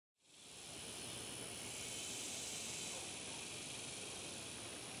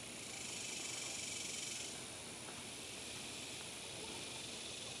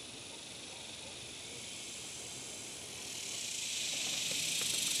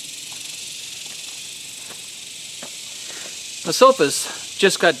the sophists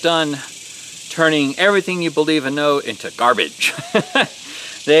just got done turning everything you believe and know into garbage.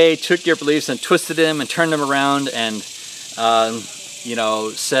 They took your beliefs and twisted them and turned them around and, you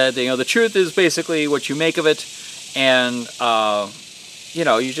know, said, you know, the truth is basically what you make of it, and, you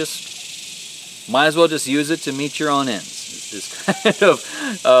know, you just might as well just use it to meet your own ends. It's kind of,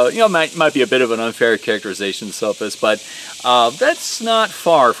 you know, might be a bit of an unfair characterization of sophists, but that's not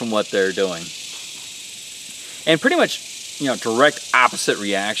far from what they're doing. And pretty much, you know, direct opposite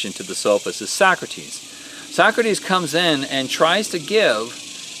reaction to the sophists is Socrates. Socrates comes in and tries to give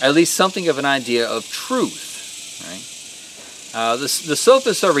at least something of an idea of truth, right? The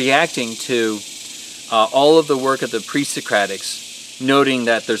sophists are reacting to all of the work of the pre-Socratics, noting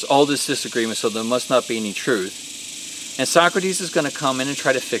that there's all this disagreement, so there must not be any truth. And Socrates is going to come in and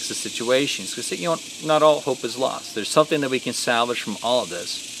try to fix the situation. He's going to say, you know, not all hope is lost. There's something that we can salvage from all of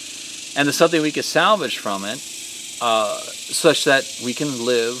this. And there's something we can salvage from it such that we can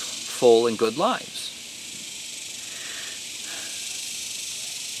live full and good lives.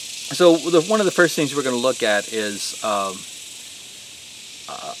 So one of the first things we're going to look at is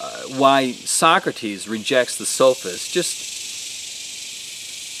why Socrates rejects the sophists,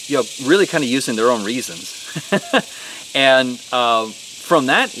 just, you know, really kind of using their own reasons. And from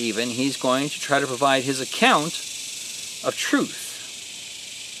that even, he's going to try to provide his account of truth.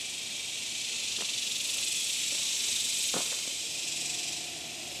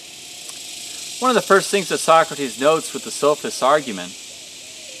 One of the first things that Socrates notes with the sophist argument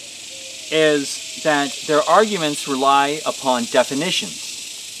is that their arguments rely upon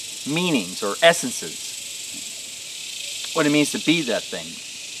definitions, meanings, or essences, what it means to be that thing.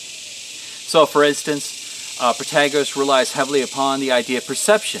 So, for instance, Protagoras relies heavily upon the idea of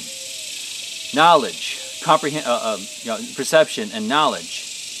perception, knowledge, perception and knowledge.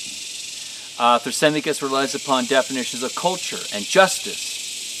 Thrasymachus relies upon definitions of culture and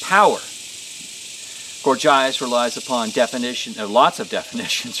justice, power. Gorgias relies upon lots of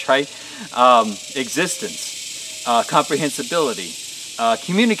definitions, right? Existence, comprehensibility,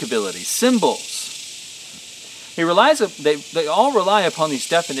 communicability, symbols. They all rely upon these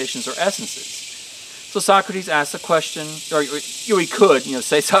definitions or essences. So Socrates asks a question, or we could, you know,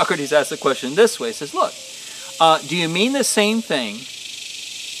 say Socrates asks a question this way. He says, look, do you mean the same thing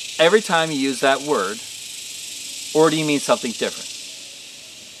every time you use that word, or do you mean something different?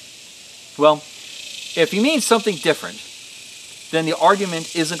 Well, if you mean something different, then the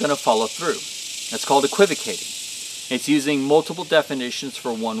argument isn't going to follow through. That's called equivocating. It's using multiple definitions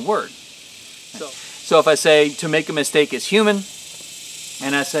for one word. So if I say to make a mistake is human,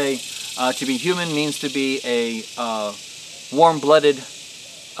 and I say to be human means to be a warm-blooded,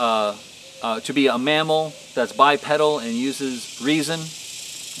 to be a mammal that's bipedal and uses reason,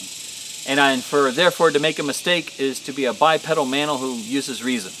 and I infer, therefore, to make a mistake is to be a bipedal mammal who uses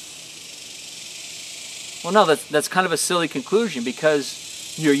reason. Well, no, that's kind of a silly conclusion,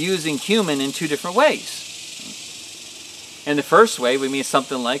 because you're using human in two different ways. In the first way, we mean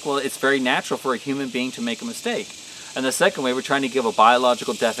something like, well, it's very natural for a human being to make a mistake. And the second way, we're trying to give a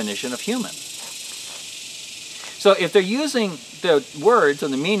biological definition of human. So if they're using the words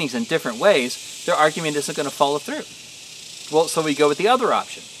and the meanings in different ways, their argument isn't going to follow through. Well, so we go with the other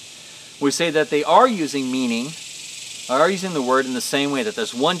option. We say that they are using meaning, are using the word in the same way, that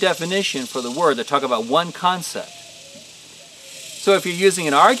there's one definition for the word that talk about one concept. So if you're using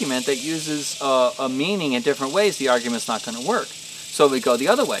an argument that uses a meaning in different ways, the argument's not going to work. So we go the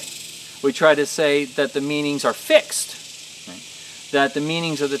other way. We try to say that the meanings are fixed, right? That the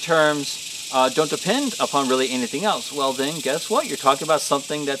meanings of the terms don't depend upon really anything else. Well then, guess what? You're talking about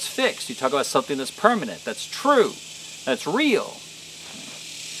something that's fixed. You talk about something that's permanent, that's true, that's real.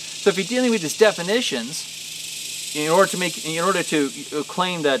 So if you're dealing with these definitions, in order to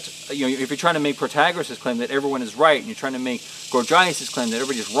claim that, you know, if you're trying to make Protagoras' claim that everyone is right, and you're trying to make Gorgias' claim that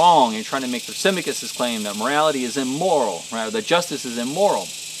everybody's wrong, and you're trying to make Thrasymachus' claim that morality is immoral, right, or that justice is immoral,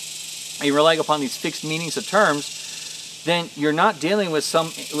 and you rely upon these fixed meanings of terms, then you're not dealing with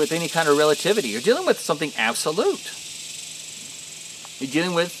any kind of relativity. You're dealing with something absolute. You're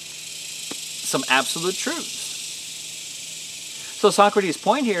dealing with some absolute truths. So Socrates'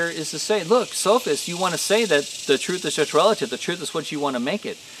 point here is to say, look, sophists, you want to say that the truth is just relative, the truth is what you want to make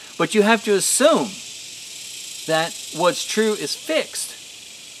it. But you have to assume that what's true is fixed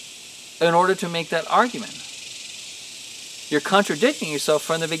in order to make that argument. You're contradicting yourself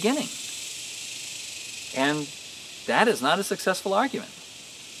from the beginning. And that is not a successful argument.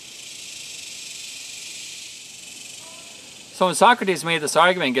 So when Socrates made this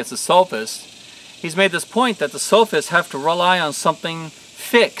argument against the sophists, he's made this point that the sophists have to rely on something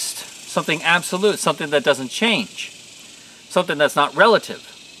fixed, something absolute, something that doesn't change. something that's not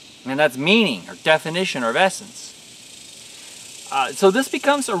relative, and that's meaning or definition or essence. So this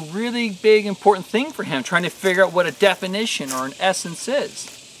becomes a really big, important thing for him, trying to figure out what a definition or an essence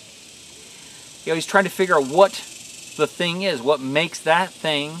is. You know, he's trying to figure out what the thing is, what makes that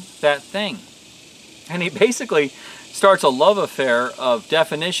thing that thing. And he basically starts a love affair of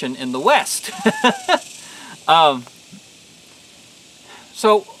definition in the West.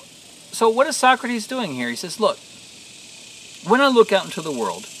 So what is Socrates doing here? He says, look, when I look out into the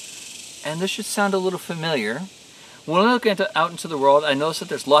world, and this should sound a little familiar, when I look out into the world, I notice that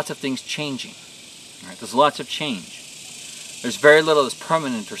there's lots of things changing. Right? There's lots of change. There's very little that's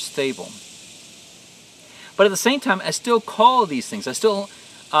permanent or stable. But at the same time, I still call these things, I still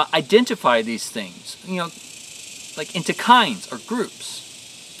identify these things, you know, like into kinds or groups.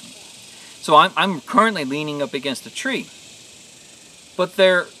 So I'm currently leaning up against a tree. But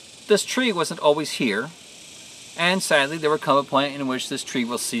this tree wasn't always here. And sadly, there will come a point in which this tree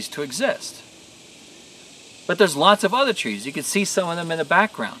will cease to exist. But there's lots of other trees. You can see some of them in the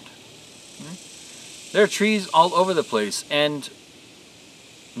background. There are trees all over the place, and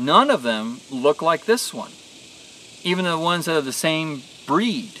none of them look like this one. Even the ones that are the same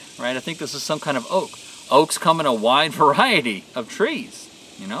breed, right? I think this is some kind of oak. Oaks come in a wide variety of trees,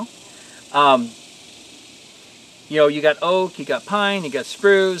 you know? You know, you got oak, you got pine, you got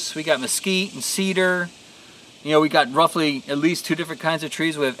spruce, we got mesquite and cedar. You know, we got roughly at least 2 different kinds of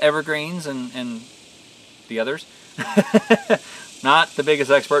trees. We have evergreens and the others. Not the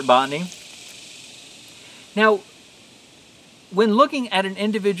biggest expert in botany. Now, when looking at an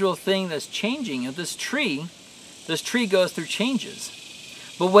individual thing that's changing, this tree goes through changes.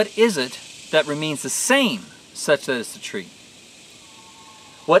 But what is it that remains the same such that it's the tree?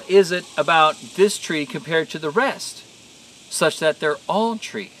 What is it about this tree compared to the rest such that they're all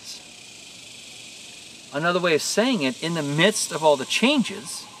trees? Another way of saying it, in the midst of all the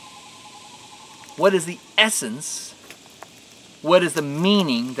changes, what is the essence, what is the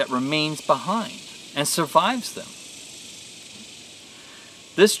meaning that remains behind and survives them?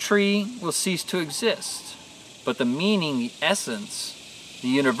 This tree will cease to exist, but the meaning, the essence, the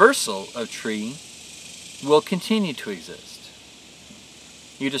universal of tree will continue to exist.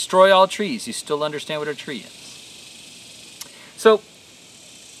 You destroy all trees, you still understand what a tree is. So,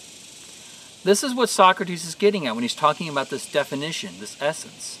 this is what Socrates is getting at when he's talking about this definition, this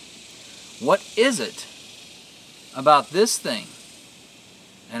essence. What is it about this thing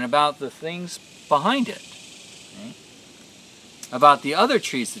and about the things behind it, right? About the other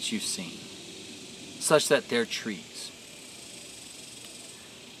trees that you've seen, such that they're trees?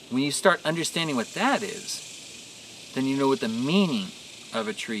 When you start understanding what that is, then you know what the meaning of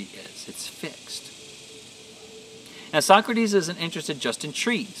a tree is. It's fixed. Now, Socrates isn't interested just in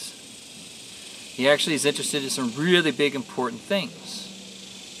trees. He actually is interested in some really big, important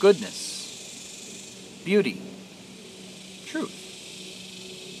things. Goodness, beauty, truth.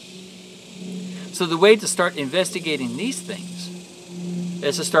 So the way to start investigating these things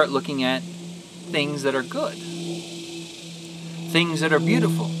is to start looking at things that are good, things that are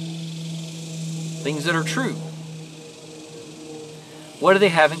beautiful, things that are true. What do they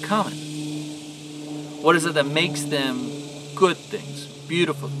have in common? What is it that makes them good things,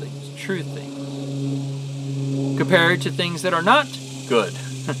 beautiful things, true things, compared to things that are not good,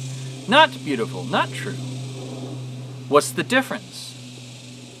 not beautiful, not true? What's the difference?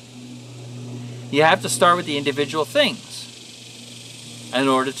 You have to start with the individual things in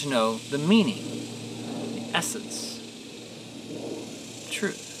order to know the meaning, the essence, the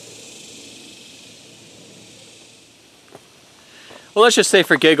truth. Well, let's just say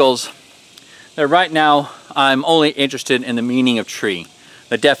for giggles that right now I'm only interested in the meaning of tree,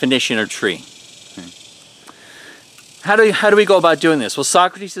 the definition of tree. How do we go about doing this? Well,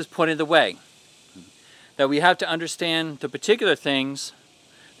 Socrates has pointed the way. That we have to understand the particular things,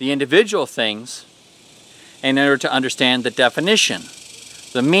 the individual things, in order to understand the definition,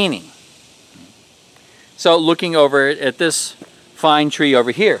 the meaning. So looking over at this fine tree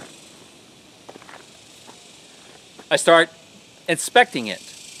over here, I start inspecting it.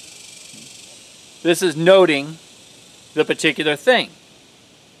 This is noting the particular thing,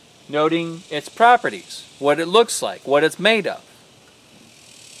 noting its properties, what it looks like, what it's made of.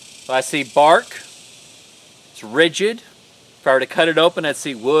 So I see bark, it's rigid. If I were to cut it open, I'd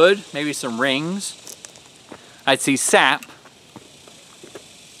see wood, maybe some rings. I'd see sap.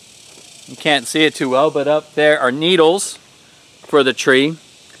 You can't see it too well, but up there are needles for the tree.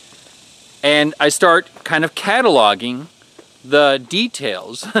 And I start kind of cataloging the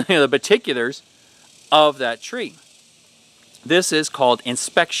details, the particulars of that tree. This is called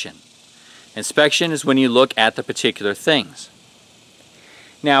inspection. Inspection is when you look at the particular things.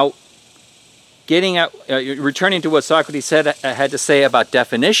 Now, returning to what Socrates had to say about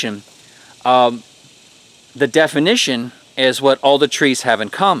definition, the definition is what all the trees have in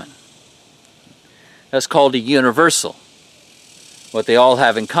common. That's called a universal, what they all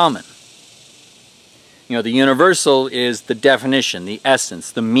have in common. You know, the universal is the definition, the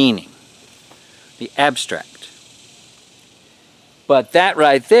essence, the meaning, the abstract. But that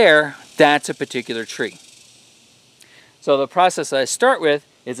right there, that's a particular tree. So the process I start with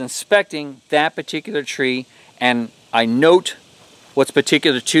is inspecting that particular tree, and I note what's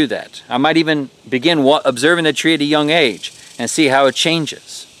particular to that. I might even begin observing the tree at a young age and see how it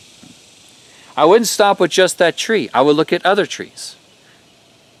changes. I wouldn't stop with just that tree. I would look at other trees.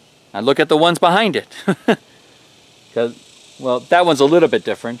 I'd look at the ones behind it. Because, well, that one's a little bit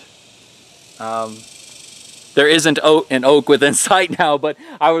different. There isn't an oak within sight now, but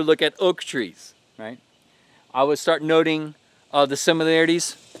I would look at oak trees, right? I would start noting the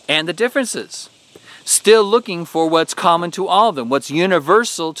similarities and the differences. Still looking for what's common to all of them, what's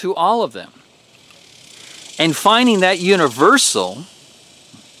universal to all of them. And finding that universal,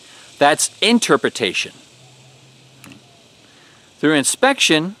 that's interpretation. Through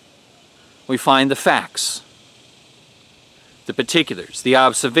inspection, we find the facts, the particulars, the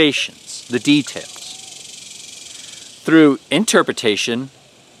observations, the details. Through interpretation,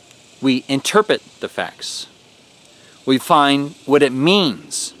 we interpret the facts. We find what it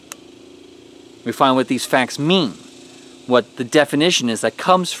means. We find what these facts mean, what the definition is that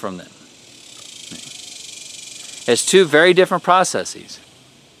comes from them. It's two very different processes.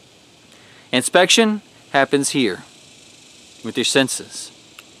 Inspection happens here, with your senses.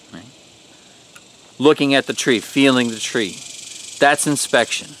 Right? Looking at the tree, feeling the tree. That's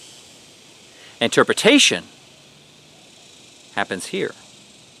inspection. Interpretation happens here.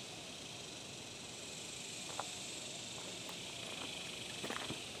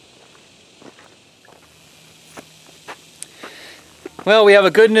 Well, we have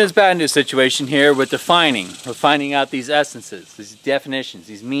a good news, bad news situation here with defining. We're finding out these essences, these definitions,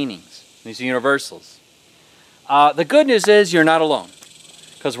 these meanings, these universals. The good news is you're not alone,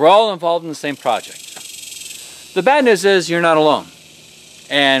 because we're all involved in the same project. The bad news is you're not alone,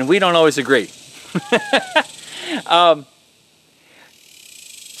 and we don't always agree.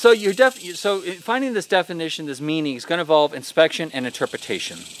 So finding this definition, this meaning, is going to involve inspection and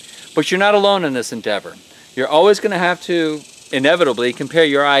interpretation. But you're not alone in this endeavor. You're always going to have to inevitably compare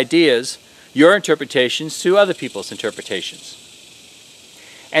your ideas, your interpretations, to other people's interpretations.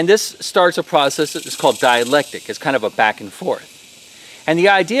 And this starts a process that is called dialectic. It's kind of a back and forth. And the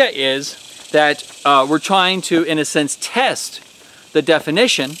idea is that we're trying to, in a sense, test the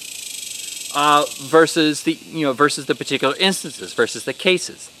definition versus the particular instances, versus the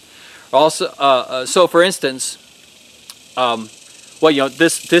cases. Also, so for instance,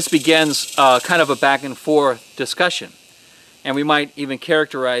 this begins kind of a back and forth discussion. And we might even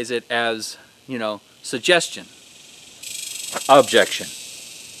characterize it as, suggestion, objection,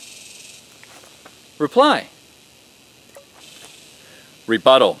 reply,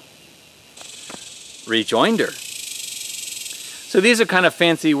 rebuttal, rejoinder. So these are kind of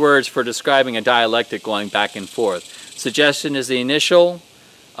fancy words for describing a dialectic going back and forth. Suggestion is the initial,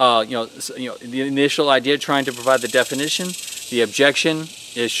 the initial idea trying to provide the definition. The objection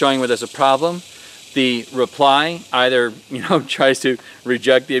is showing where there's a problem. The reply either tries to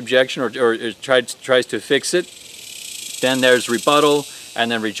reject the objection or tries to fix it. Then there's rebuttal and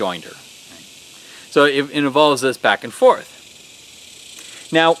then rejoinder. So it involves this back and forth.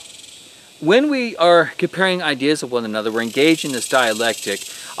 Now, when we are comparing ideas of one another, we're engaged in this dialectic.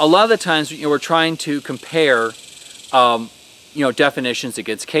 A lot of the times, we're trying to compare, definitions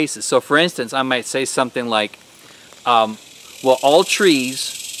against cases. So, for instance, I might say something like, well, all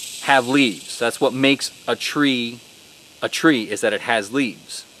trees have leaves. That's what makes a tree, is that it has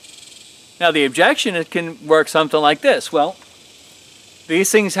leaves. Now the objection, it can work something like this. Well,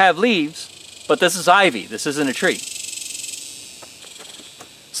 these things have leaves, but this is ivy. This isn't a tree.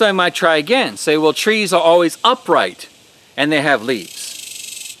 So I might try again. Say, well, trees are always upright and they have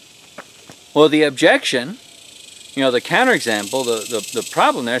leaves. Well, the objection, the counterexample, the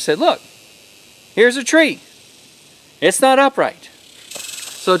problem there, I said, look, here's a tree. It's not upright.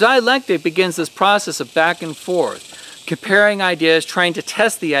 So dialectic begins this process of back and forth, comparing ideas, trying to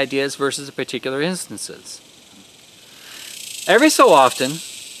test the ideas versus particular instances. Every so often,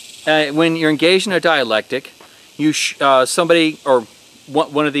 when you're engaged in a dialectic, somebody or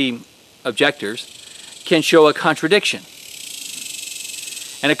one of the objectors can show a contradiction.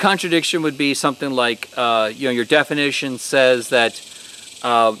 And a contradiction would be something like, your definition says that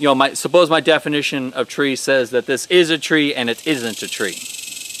suppose my definition of tree says that this is a tree and it isn't a tree.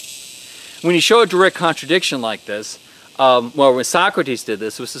 When you show a direct contradiction like this, when Socrates did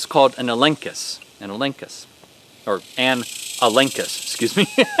this, this is called an elenchus, excuse me.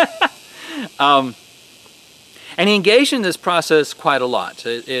 And he engaged in this process quite a lot.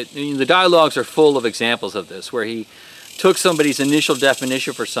 The dialogues are full of examples of this, where he took somebody's initial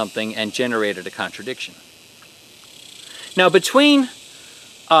definition for something and generated a contradiction. Now, between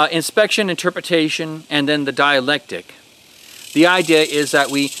inspection, interpretation, and then the dialectic, the idea is that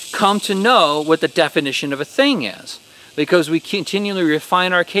we come to know what the definition of a thing is, because we continually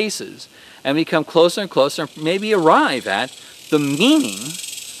refine our cases and become closer and closer, and maybe arrive at the meaning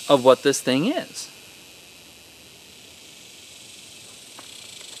of what this thing is.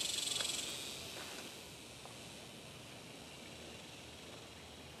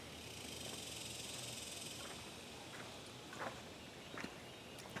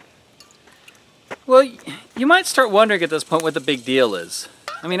 Well, you might start wondering at this point what the big deal is.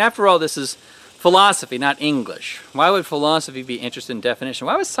 I mean, after all, this is philosophy, not English. Why would philosophy be interested in definition?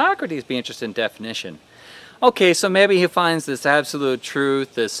 Why would Socrates be interested in definition? Okay, so maybe he finds this absolute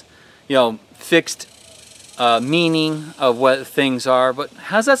truth, this, fixed meaning of what things are, but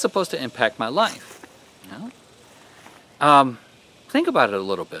how's that supposed to impact my life? Think about it a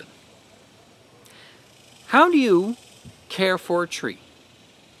little bit. How do you care for a tree?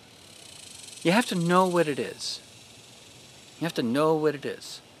 You have to know what it is. You have to know what it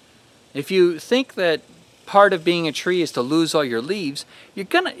is. If you think that part of being a tree is to lose all your leaves, you're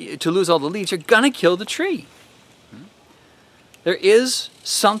gonna kill the tree. There is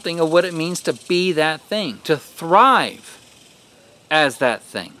something of what it means to be that thing, to thrive as that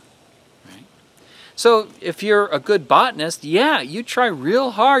thing. Right? So if you're a good botanist, yeah, you try real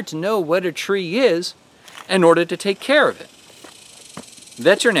hard to know what a tree is in order to take care of it.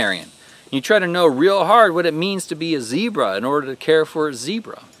 Veterinarian. You try to know real hard what it means to be a zebra in order to care for a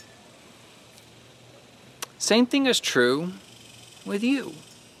zebra. Same thing is true with you.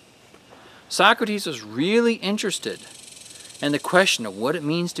 Socrates was really interested in the question of what it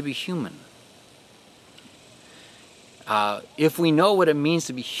means to be human. If we know what it means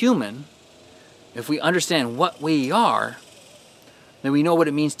to be human, if we understand what we are, then we know what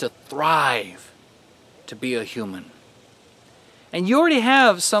it means to thrive, to be a human. And you already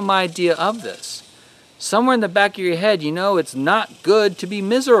have some idea of this. Somewhere in the back of your head, you know it's not good to be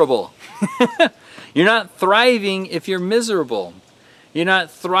miserable. You're not thriving if you're miserable. You're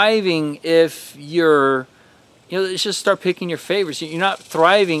not thriving if you're, let's just start picking your favorites. You're not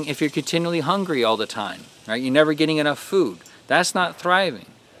thriving if you're continually hungry all the time, right? You're never getting enough food. That's not thriving.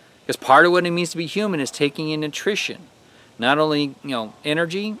 Because part of what it means to be human is taking in nutrition. Not only,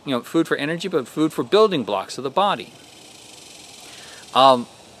 energy, food for energy, but food for building blocks of the body.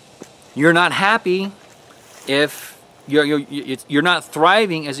 You're not happy if you're not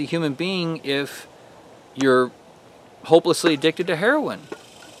thriving as a human being if you're hopelessly addicted to heroin,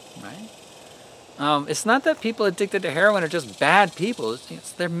 right? It's not that people addicted to heroin are just bad people.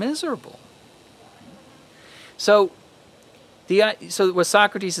 They're miserable. So what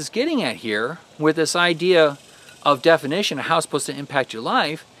Socrates is getting at here with this idea of definition of how it's supposed to impact your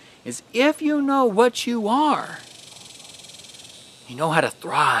life is if you know what you are, you know how to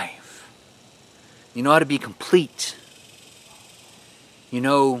thrive. You know how to be complete. You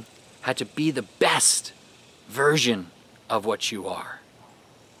know how to be the best version of what you are.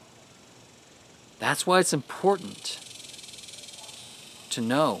 That's why it's important to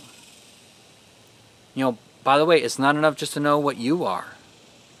know. By the way, it's not enough just to know what you are.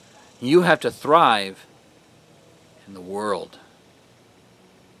 You have to thrive in the world.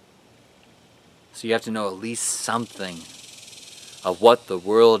 So you have to know at least something of what the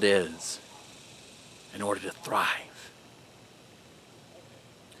world is in order to thrive.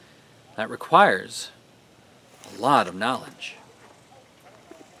 That requires a lot of knowledge.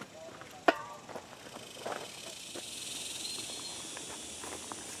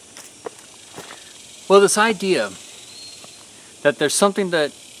 Well, this idea that there's something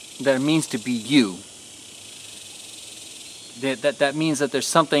that it means to be you, that means that there's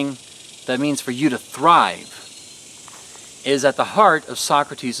something that means for you to thrive, is at the heart of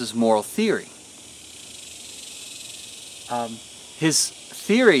Socrates' moral theory. His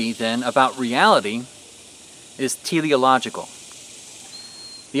theory, then, about reality is teleological.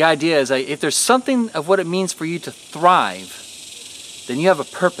 The idea is that if there's something of what it means for you to thrive, then you have a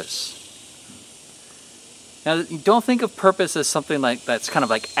purpose. Now, don't think of purpose as something that's kind of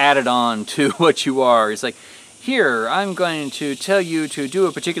like added on to what you are. It's like, here, I'm going to tell you to do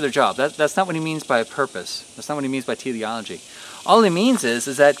a particular job. That's not what he means by purpose. That's not what he means by teleology. All it means is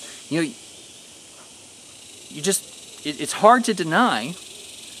that it's hard to deny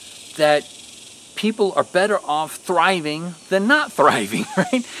that people are better off thriving than not thriving,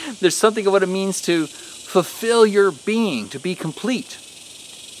 right? There's something of what it means to fulfill your being, to be complete.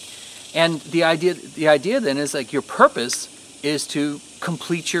 And the idea then is like your purpose is to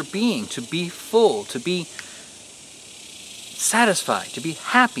complete your being, to be full, to be satisfied, to be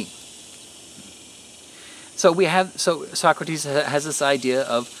happy. So Socrates has this idea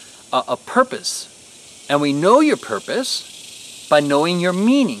of a purpose. And we know your purpose by knowing your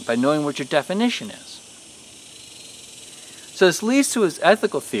meaning, by knowing what your definition is. So this leads to his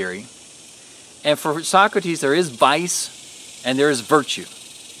ethical theory. And for Socrates, there is vice and there is virtue.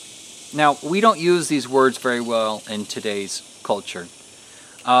 Now, we don't use these words very well in today's culture.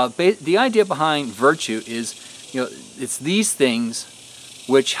 The idea behind virtue is, it's these things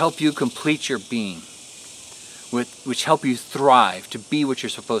which help you complete your being, which help you thrive, to be what you're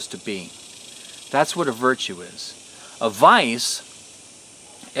supposed to be. That's what a virtue is. A vice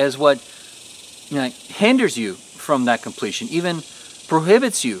is what hinders you from that completion, even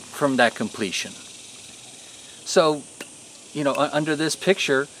prohibits you from that completion. So, under this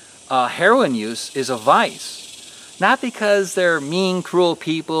picture, heroin use is a vice. Not because they're mean, cruel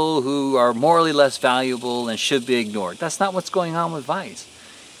people who are morally less valuable and should be ignored. That's not what's going on with vice.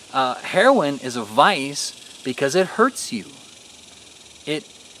 Heroin is a vice because it hurts you. It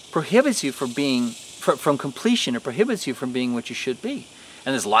prohibits you from completion. It prohibits you from being what you should be.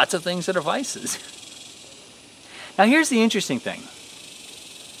 And there's lots of things that are vices. Now here's the interesting thing.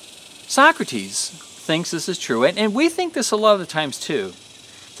 Socrates thinks this is true, and we think this a lot of the times too,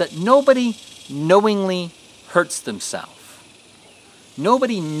 that nobody knowingly hurts themselves.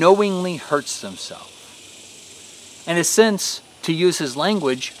 Nobody knowingly hurts themselves. In a sense, to use his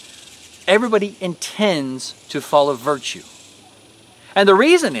language, everybody intends to follow virtue. And the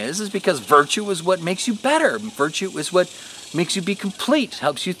reason is because virtue is what makes you better. Virtue is what makes you be complete,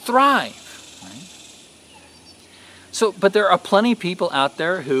 helps you thrive. Right? So, but there are plenty of people out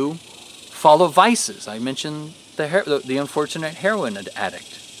there who follow vices. I mentioned the unfortunate heroin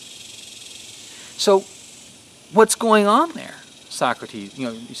addict. So, what's going on there? Socrates,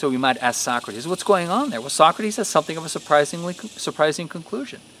 so we might ask Socrates, what's going on there? Well, Socrates has something of a surprising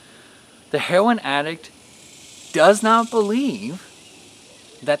conclusion. The heroin addict does not believe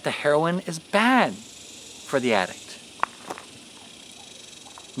that the heroin is bad for the addict.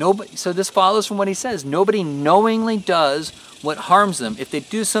 So this follows from what he says. Nobody knowingly does what harms them. If they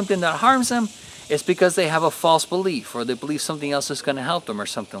do something that harms them, it's because they have a false belief, or they believe something else is going to help them, or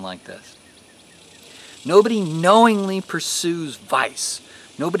something like this. Nobody knowingly pursues vice.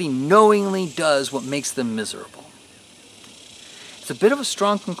 Nobody knowingly does what makes them miserable. It's a bit of a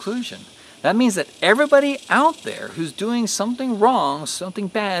strong conclusion. That means that everybody out there who's doing something wrong, something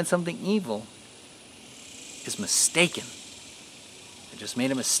bad, something evil, is mistaken. They just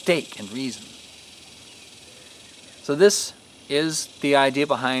made a mistake in reason. So this is the idea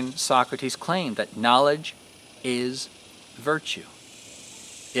behind Socrates' claim that knowledge is virtue.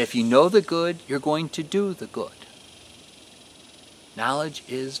 If you know the good, you're going to do the good. Knowledge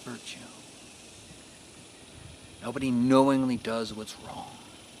is virtue. Nobody knowingly does what's wrong.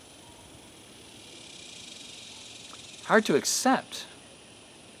 Hard to accept.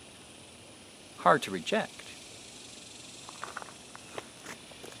 Hard to reject.